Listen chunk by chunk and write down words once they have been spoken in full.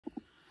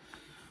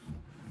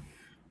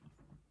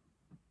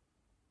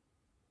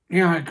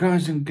Yeah,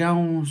 guys and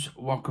girls,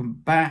 welcome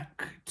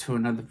back to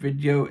another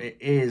video. It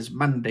is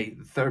Monday,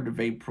 the 3rd of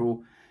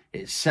April.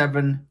 It's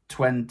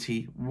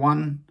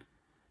 7:21,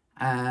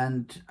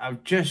 and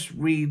I've just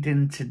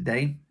reading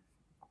today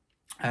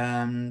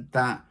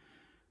that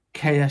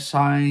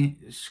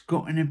KSI has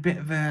got in a bit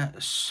of a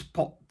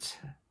spot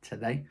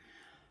today.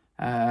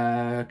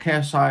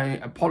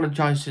 KSI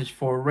apologizes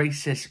for a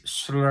racist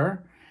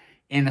slur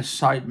in a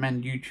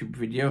Sidemen YouTube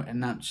video,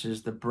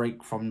 announces the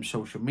break from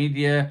social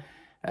media.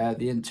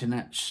 The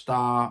internet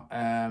star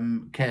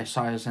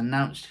KSI has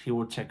announced he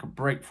will take a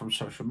break from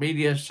social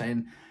media,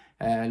 saying,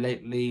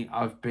 lately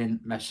I've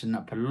been messing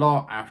up a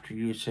lot after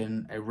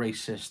using a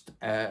racist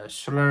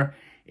slur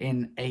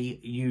in a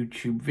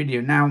YouTube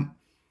video. Now,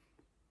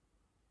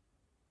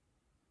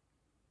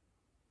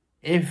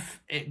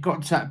 if it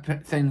got to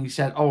that thing, he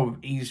said, oh,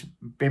 he's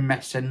been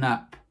messing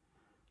up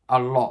a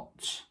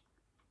lot.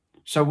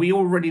 So he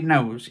already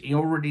knows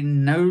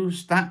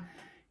that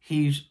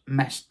he's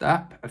messed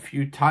up a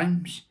few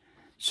times.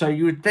 So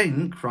you would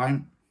think,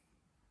 right,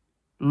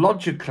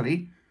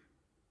 logically,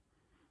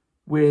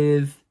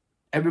 with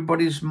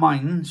everybody's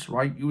minds,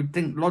 right, you would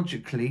think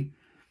logically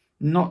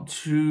not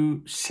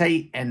to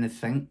say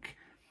anything,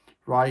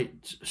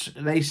 right?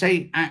 They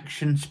say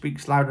action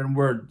speaks louder than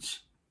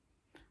words.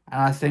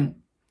 And I think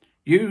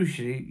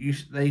usually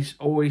they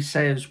always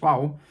say as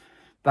well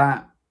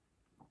that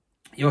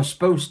you're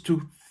supposed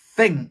to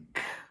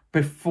think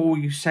before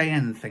you say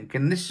anything.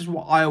 And this is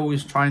what I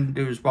always try and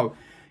do as well.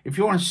 If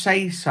you want to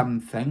say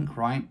something,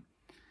 right,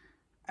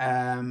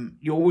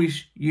 you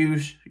always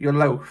use your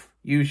loaf,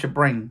 use your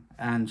brain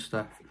and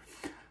stuff.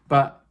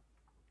 But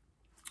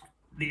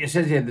it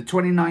says here, the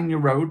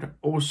 29-year-old,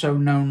 also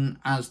known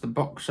as the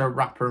boxer,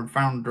 rapper and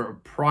founder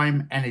of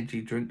Prime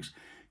Energy Drinks,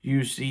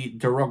 used the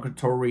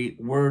derogatory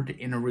word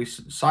in a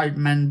recent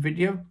Sidemen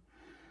video.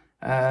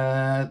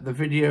 The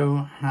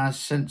video has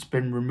since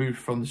been removed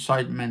from the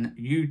Sidemen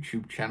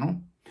YouTube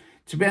channel.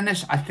 To be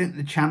honest, I think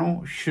the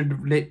channel should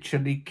have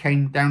literally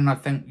came down. I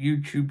think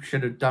YouTube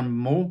should have done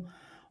more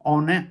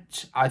on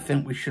it. I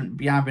think we shouldn't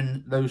be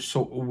having those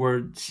sort of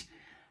words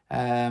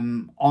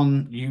on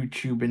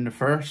YouTube in the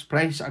first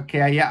place.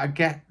 Okay, yeah, I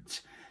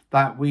get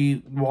that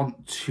we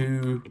want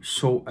to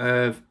sort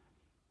of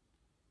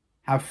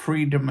have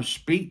freedom of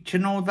speech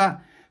and all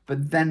that.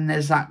 But then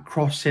there's that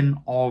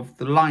crossing of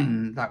the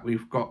line that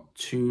we've got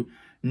to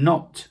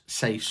not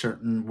say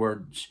certain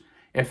words.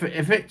 If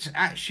it's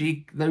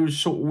actually those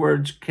sort of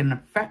words can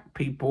affect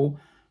people,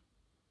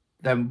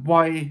 then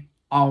why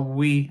are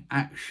we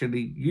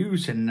actually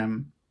using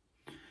them?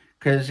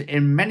 Because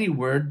in many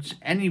words,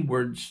 any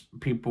words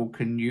people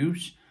can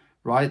use,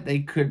 right?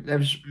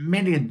 There's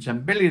millions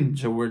and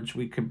billions of words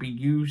we could be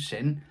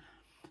using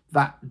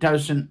that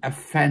doesn't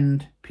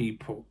offend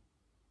people.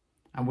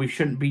 And we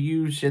shouldn't be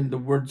using the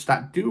words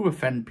that do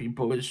offend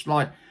people. It's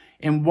like,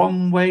 in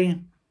one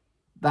way,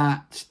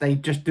 that they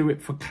just do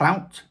it for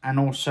clout and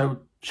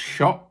also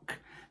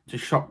to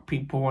shock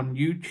people on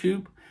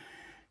YouTube.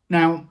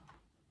 Now,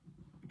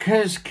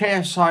 because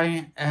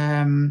KSI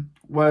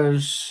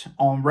was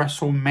on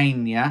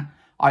WrestleMania,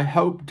 I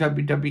hope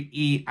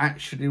WWE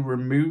actually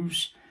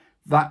removes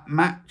that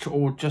match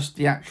or just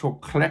the actual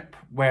clip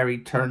where he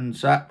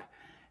turns up.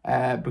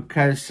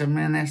 Because, I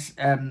mean,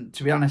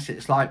 to be honest,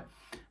 it's like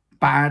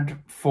bad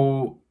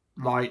for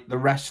like the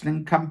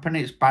wrestling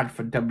company, it's bad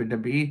for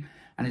WWE,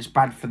 and it's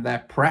bad for their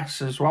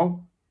press as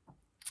well.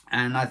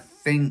 And I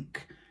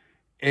think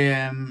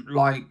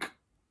like,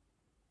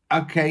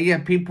 okay, yeah,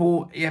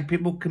 people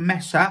can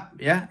mess up,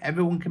 yeah,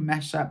 everyone can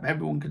mess up,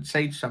 everyone can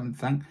say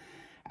something,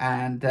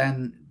 and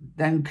then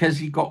because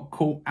he got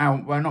caught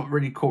out, well, not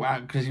really caught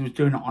out, because he was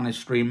doing it on his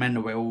stream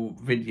anyway, all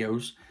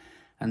videos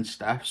and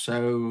stuff,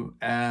 so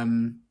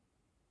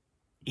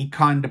he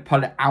kind of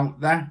put it out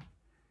there.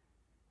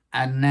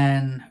 And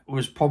then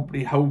was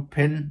probably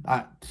hoping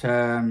that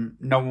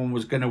no one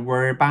was going to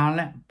worry about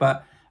it.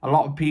 But a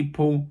lot of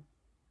people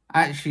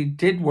actually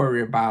did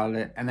worry about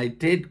it. And they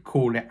did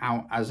call it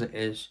out as it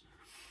is.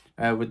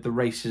 With the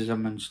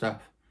racism and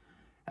stuff.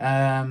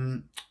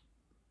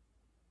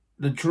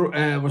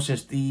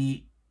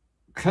 The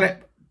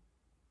clip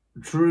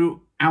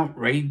drew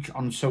outrage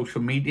on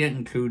social media.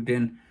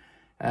 Including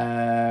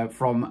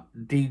from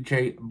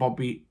DJ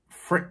Bobby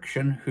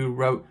Friction, who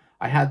wrote,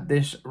 I had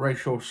this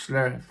racial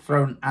slur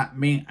thrown at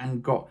me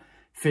and got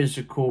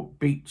physical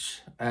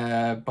beats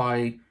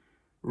by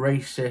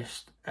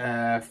racist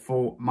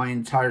for my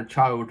entire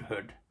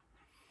childhood.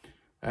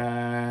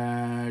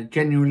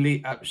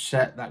 Genuinely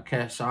upset that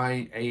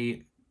KSI,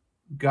 a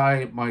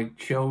guy my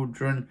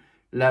children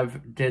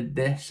love, did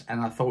this,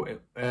 and I thought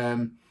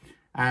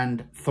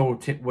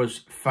it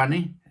was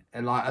funny.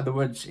 Like, other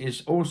words,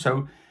 is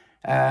also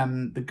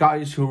the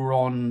guys who were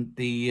on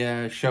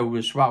the show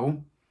as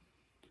well.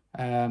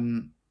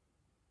 On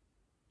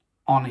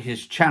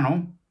his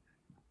channel,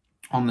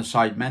 on the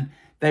Sidemen,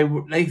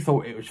 they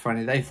thought it was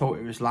funny. They thought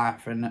it was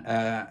laughing.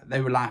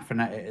 They were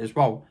laughing at it as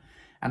well.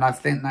 And I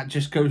think that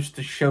just goes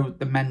to show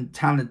the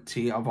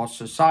mentality of our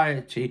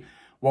society,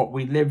 what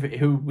we live,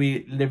 who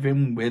we live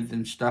in with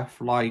and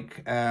stuff,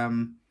 like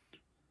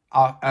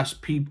us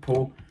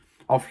people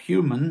of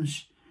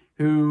humans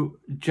who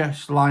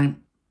just like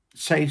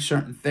say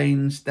certain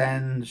things,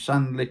 then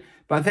suddenly.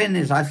 But the thing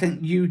is, I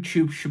think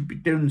YouTube should be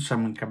doing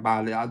something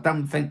about it. I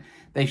don't think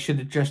they should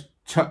have just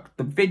took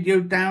the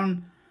video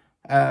down.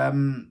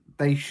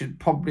 They should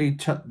probably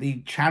took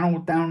the channel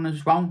down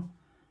as well.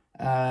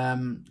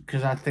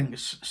 Because I think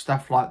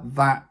stuff like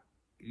that,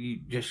 you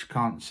just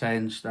can't say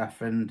and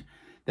stuff, and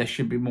there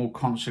should be more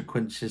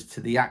consequences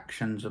to the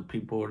actions of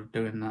people who are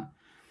doing that.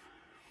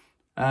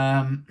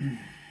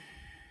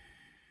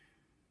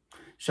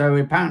 So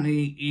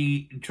apparently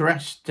he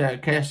addressed,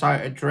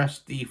 KSI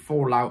addressed the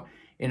fallout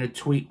in a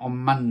tweet on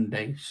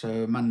Monday.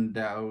 So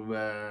Monday,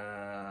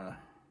 so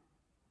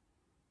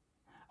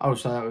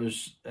that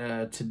was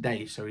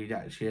today. So he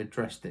actually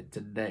addressed it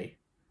today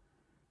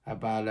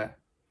about it.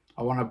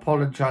 I want to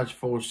apologise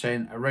for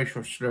saying a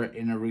racial slur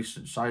in a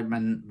recent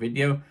Sidemen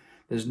video.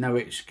 There's no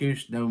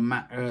excuse, no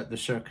matter the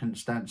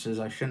circumstances.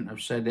 I shouldn't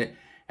have said it.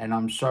 And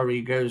I'm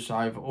sorry, guys.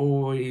 I've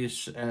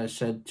always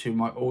said to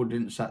my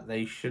audience that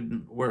they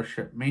shouldn't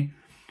worship me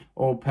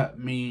or put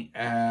me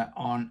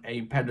on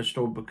a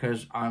pedestal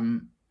because I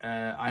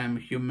am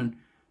human.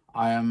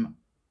 I am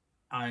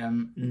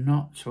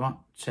not what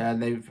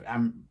they've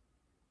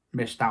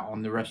missed out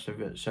on the rest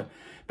of it. So,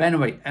 but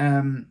anyway,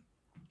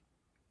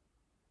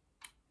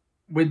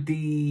 with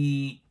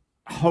the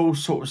whole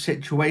sort of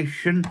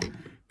situation,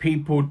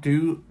 people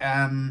do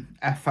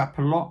F up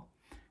a lot.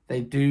 They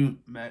do,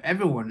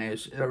 everyone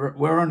is.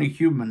 We're only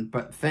human,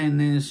 but the thing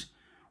is,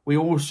 we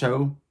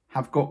also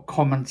have got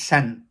common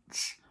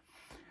sense.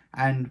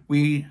 And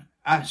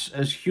us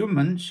as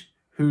humans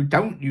who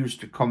don't use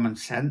the common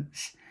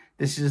sense,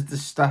 this is the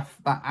stuff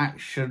that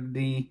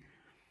actually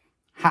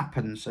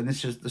happens. And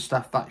this is the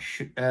stuff that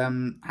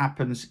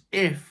happens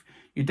if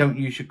you don't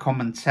use your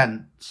common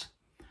sense.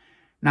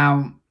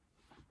 Now,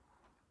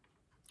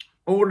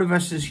 all of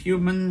us as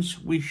humans,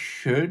 we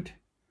should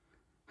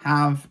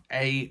have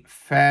a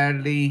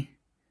fairly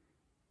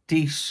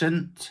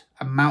decent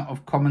amount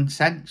of common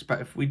sense, but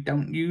if we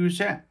don't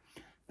use it,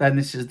 then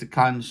this is the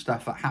kind of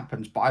stuff that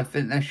happens. But I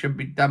think there should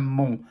be done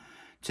more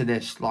to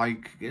this.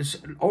 Like, it's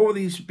all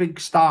these big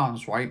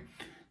stars, right?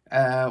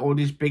 All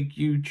these big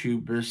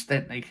YouTubers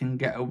think they can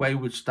get away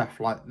with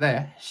stuff like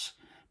this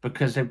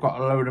because they've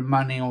got a load of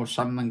money or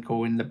something,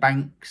 or in the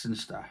banks and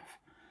stuff,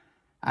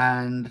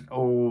 and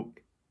or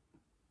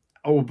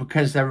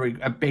because they're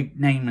a big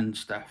name and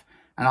stuff.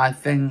 And I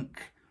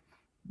think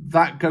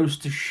that goes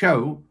to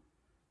show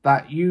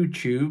that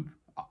YouTube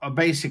are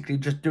basically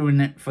just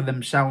doing it for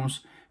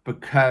themselves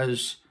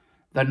because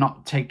they're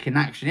not taking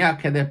action. Yeah,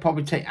 okay, they'll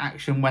probably take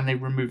action when they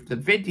remove the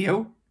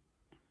video.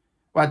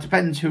 Well, it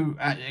depends who,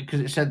 because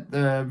it said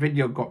the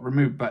video got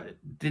removed, but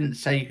it didn't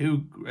say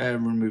who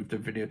removed the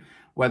video.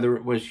 Whether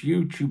it was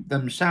YouTube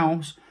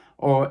themselves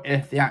or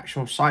if the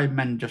actual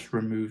Sidemen just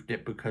removed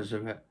it because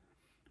of it.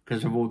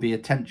 Because of all the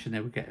attention they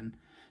were getting.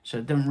 So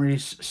it didn't really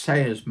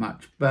say as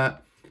much,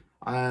 but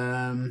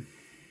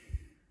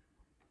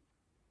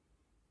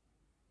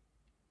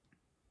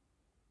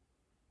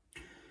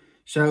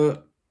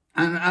so,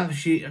 and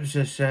actually it was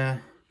just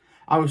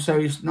also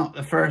it's not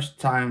the first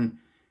time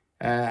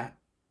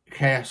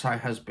KSI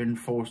has been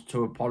forced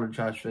to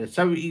apologise for this.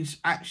 So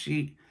he's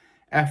actually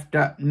effed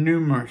up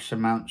numerous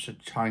amounts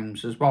of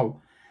times as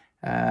well,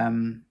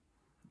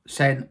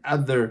 saying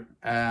other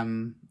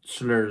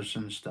slurs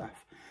and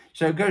stuff.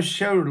 So it goes to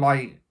show,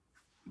 like,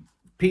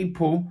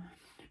 people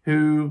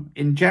who,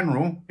 in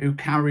general, who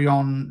carry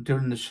on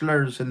doing the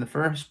slurs in the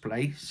first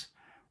place,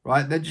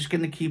 right? They're just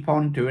going to keep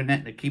on doing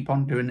it. They keep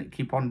on doing it,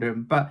 keep on doing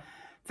it. But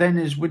then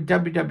is with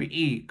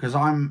WWE, because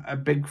I'm a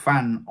big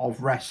fan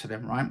of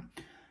wrestling, right?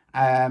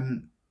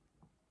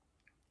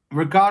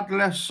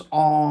 Regardless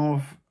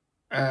of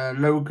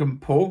Logan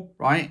Paul,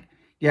 right?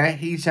 Yeah,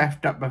 he's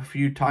effed up a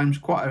few times,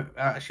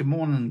 actually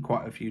more than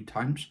quite a few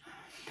times.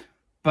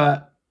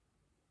 But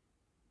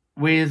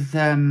with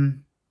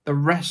the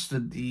rest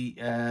of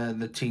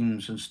the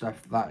teams and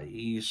stuff that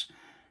he's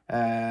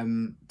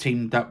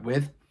teamed up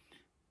with,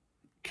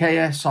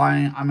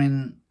 KSI, I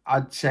mean,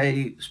 I'd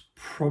say it's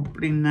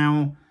probably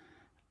now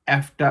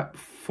effed up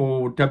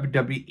for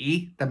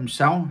WWE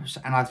themselves,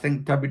 and I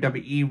think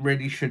WWE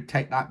really should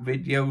take that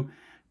video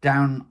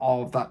down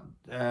of that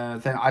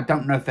thing. I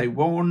don't know if they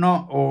will or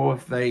not, or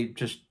if they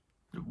just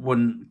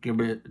wouldn't give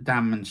a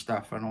damn and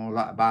stuff and all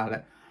that about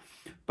it.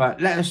 But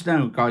let us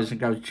know, guys and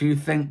girls. Do you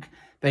think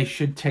they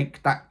should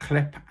take that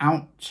clip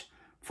out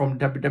from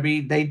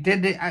WWE? They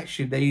did it,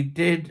 actually. They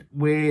did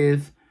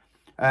with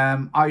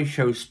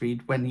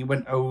iShowSpeed when he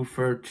went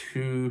over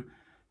to,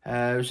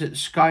 was it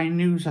Sky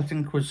News? I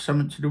think it was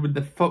something to do with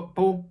the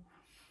football.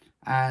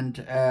 And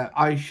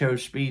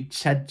iShowSpeed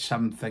said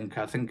something.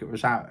 I think it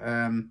was out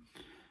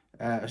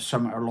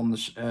somewhere along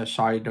the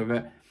side of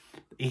it.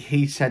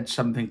 He said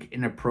something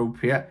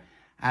inappropriate.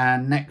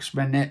 And next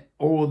minute,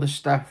 all the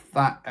stuff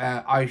that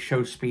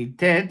iShowSpeed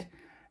did,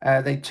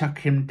 they took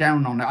him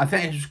down on it. I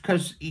think it was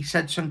because he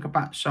said something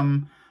about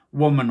some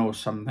woman or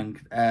something,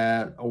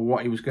 or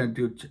what he was going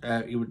to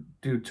do. He would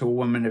do to a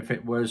woman if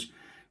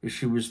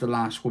she was the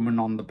last woman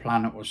on the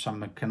planet or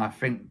something. And I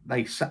think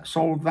they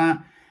solved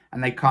that,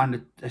 and they kind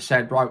of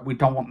said, right, we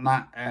don't want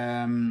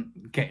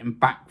that getting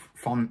back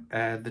from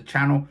the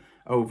channel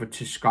over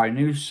to Sky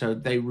News, so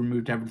they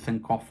removed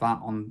everything off that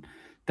on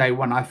day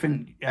one. I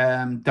think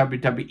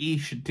WWE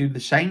should do the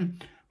same.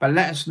 But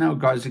let us know,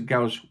 guys and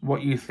girls,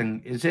 what you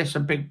think. Is this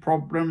a big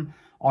problem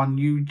on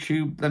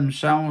YouTube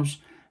themselves?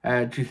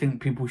 Do you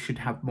think people should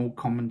have more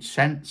common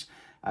sense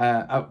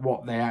at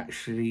what they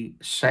actually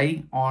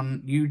say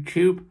on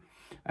YouTube?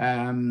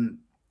 And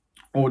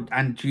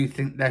do you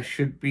think there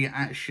should be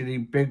actually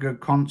bigger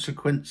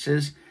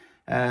consequences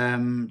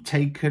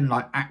taken,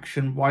 like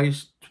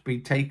action-wise, to be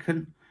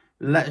taken?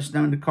 Let us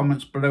know in the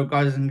comments below,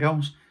 guys and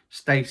girls.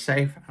 Stay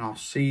safe, and I'll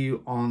see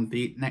you on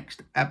the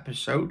next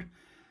episode.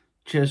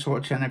 Cheers for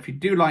watching. If you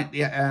do like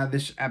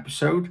this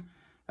episode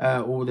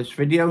or this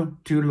video,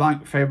 do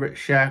like, favorite,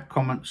 share,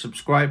 comment,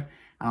 subscribe,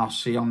 and I'll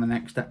see you on the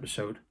next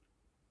episode.